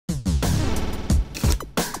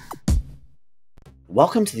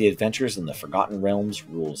Welcome to the Adventures in the Forgotten Realms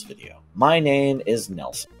rules video. My name is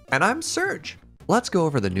Nelson. And I'm Serge. Let's go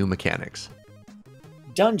over the new mechanics.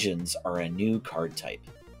 Dungeons are a new card type.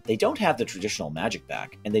 They don't have the traditional magic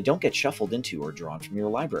back, and they don't get shuffled into or drawn from your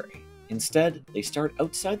library. Instead, they start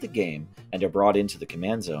outside the game and are brought into the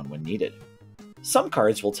command zone when needed. Some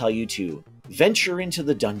cards will tell you to venture into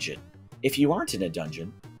the dungeon. If you aren't in a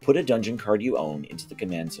dungeon, put a dungeon card you own into the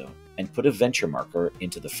command zone and put a venture marker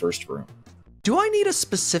into the first room. Do I need a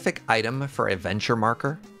specific item for a venture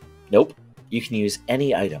marker? Nope. You can use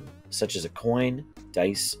any item, such as a coin,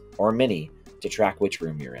 dice, or mini, to track which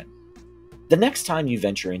room you're in. The next time you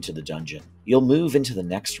venture into the dungeon, you'll move into the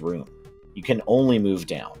next room. You can only move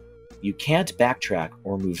down. You can't backtrack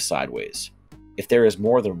or move sideways. If there is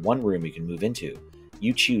more than one room you can move into,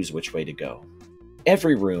 you choose which way to go.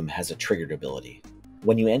 Every room has a triggered ability.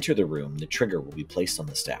 When you enter the room, the trigger will be placed on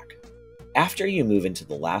the stack. After you move into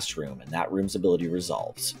the last room and that room's ability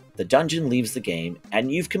resolves, the dungeon leaves the game and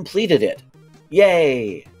you've completed it!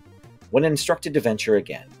 Yay! When instructed to venture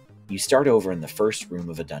again, you start over in the first room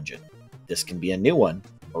of a dungeon. This can be a new one,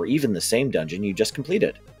 or even the same dungeon you just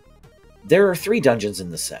completed. There are 3 dungeons in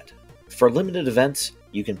the set. For limited events,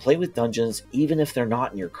 you can play with dungeons even if they're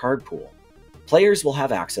not in your card pool. Players will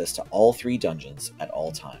have access to all 3 dungeons at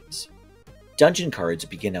all times. Dungeon cards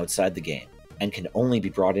begin outside the game, and can only be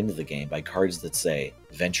brought into the game by cards that say,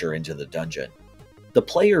 venture into the dungeon. The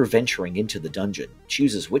player venturing into the dungeon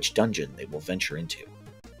chooses which dungeon they will venture into.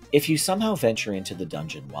 If you somehow venture into the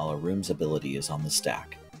dungeon while a room's ability is on the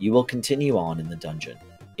stack, you will continue on in the dungeon.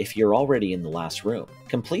 If you're already in the last room,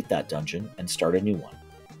 complete that dungeon and start a new one.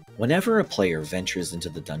 Whenever a player ventures into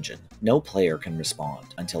the dungeon, no player can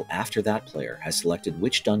respond until after that player has selected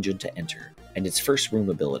which dungeon to enter and its first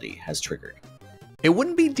room ability has triggered. It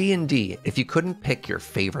wouldn't be D&D if you couldn't pick your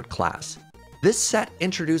favorite class. This set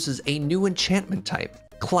introduces a new enchantment type,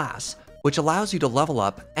 class, which allows you to level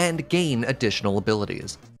up and gain additional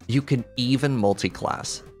abilities. You can even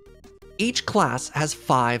multi-class. Each class has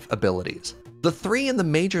 5 abilities. The 3 in the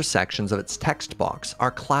major sections of its text box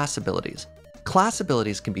are class abilities. Class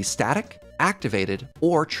abilities can be static, activated,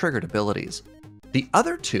 or triggered abilities. The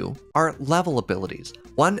other 2 are level abilities,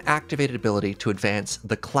 one activated ability to advance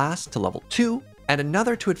the class to level 2, and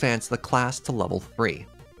another to advance the class to level 3.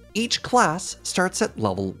 Each class starts at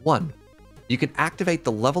level 1. You can activate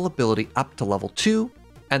the level ability up to level 2,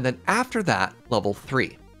 and then after that, level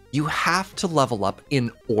 3. You have to level up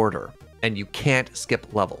in order, and you can't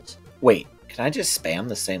skip levels. Wait, can I just spam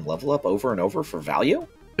the same level up over and over for value?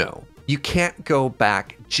 No, you can't go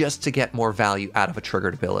back just to get more value out of a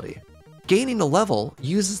triggered ability. Gaining a level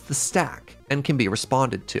uses the stack and can be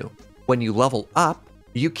responded to. When you level up,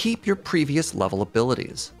 you keep your previous level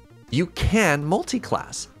abilities. You can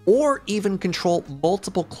multi-class, or even control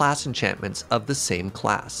multiple class enchantments of the same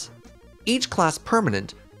class. Each class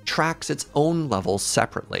permanent tracks its own levels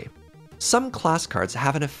separately. Some class cards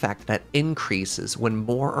have an effect that increases when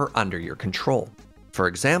more are under your control. For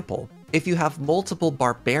example, if you have multiple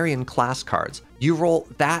barbarian class cards, you roll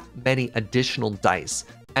that many additional dice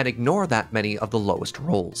and ignore that many of the lowest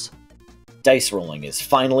rolls. Dice rolling is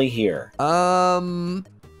finally here.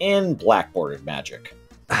 In blackboarded magic.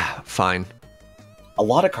 Fine. A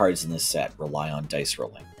lot of cards in this set rely on dice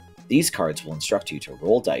rolling. These cards will instruct you to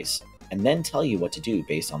roll dice and then tell you what to do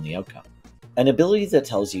based on the outcome. An ability that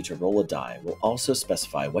tells you to roll a die will also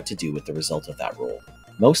specify what to do with the result of that roll.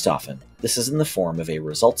 Most often, this is in the form of a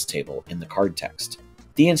results table in the card text.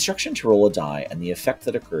 The instruction to roll a die and the effect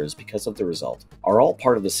that occurs because of the result are all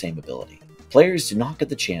part of the same ability. Players do not get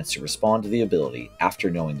the chance to respond to the ability after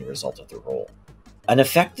knowing the result of the roll. An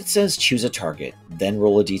effect that says choose a target, then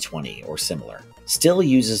roll a d20 or similar, still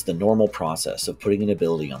uses the normal process of putting an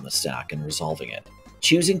ability on the stack and resolving it.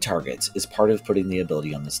 Choosing targets is part of putting the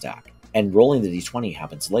ability on the stack, and rolling the d20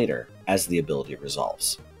 happens later as the ability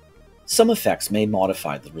resolves. Some effects may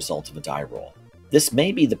modify the result of a die roll. This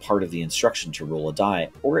may be the part of the instruction to roll a die,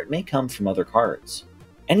 or it may come from other cards.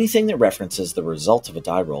 Anything that references the result of a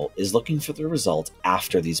die roll is looking for the result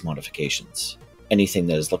after these modifications. Anything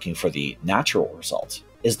that is looking for the natural result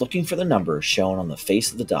is looking for the number shown on the face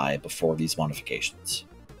of the die before these modifications.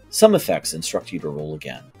 Some effects instruct you to roll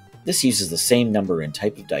again. This uses the same number and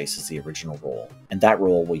type of dice as the original roll, and that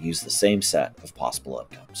roll will use the same set of possible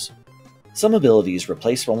outcomes. Some abilities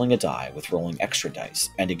replace rolling a die with rolling extra dice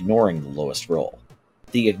and ignoring the lowest roll.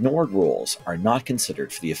 The ignored rolls are not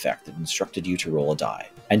considered for the effect that instructed you to roll a die,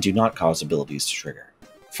 and do not cause abilities to trigger.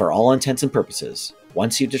 For all intents and purposes,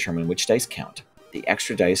 once you determine which dice count, the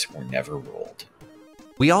extra dice were never rolled.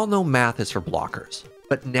 We all know math is for blockers,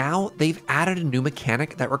 but now they've added a new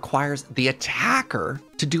mechanic that requires the attacker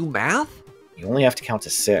to do math? You only have to count to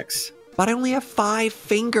 6. But I only have 5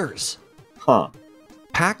 fingers. Huh.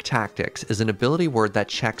 Pack Tactics is an ability word that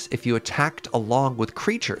checks if you attacked along with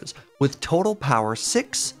creatures with total power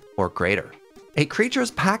 6 or greater. A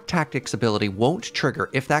creature's Pack Tactics ability won't trigger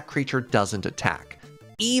if that creature doesn't attack,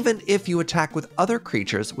 even if you attack with other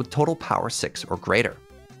creatures with total power 6 or greater.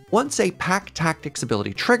 Once a Pack Tactics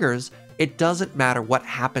ability triggers, it doesn't matter what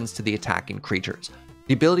happens to the attacking creatures.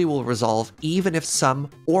 The ability will resolve even if some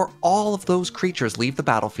or all of those creatures leave the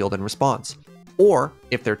battlefield in response, or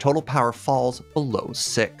if their total power falls below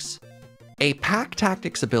 6. A Pack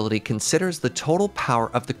Tactics ability considers the total power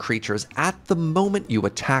of the creatures at the moment you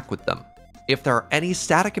attack with them. If there are any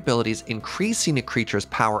static abilities increasing a creature's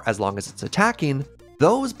power as long as it's attacking,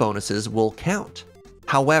 those bonuses will count.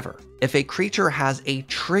 However, if a creature has a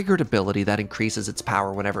triggered ability that increases its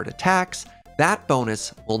power whenever it attacks, that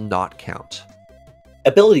bonus will not count.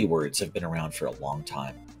 Ability words have been around for a long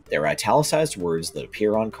time. They're italicized words that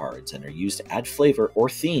appear on cards and are used to add flavor or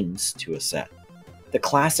themes to a set. The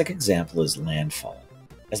classic example is Landfall.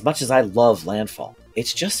 As much as I love Landfall,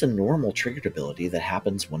 it's just a normal triggered ability that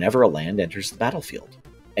happens whenever a land enters the battlefield.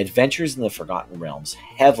 Adventures in the Forgotten Realms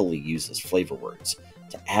heavily uses flavor words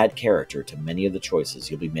to add character to many of the choices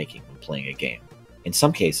you'll be making when playing a game. In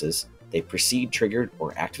some cases, they precede triggered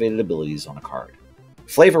or activated abilities on a card.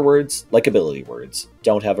 Flavor words, like ability words,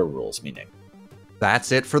 don't have a rules meaning.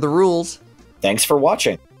 That's it for the rules. Thanks for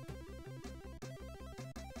watching!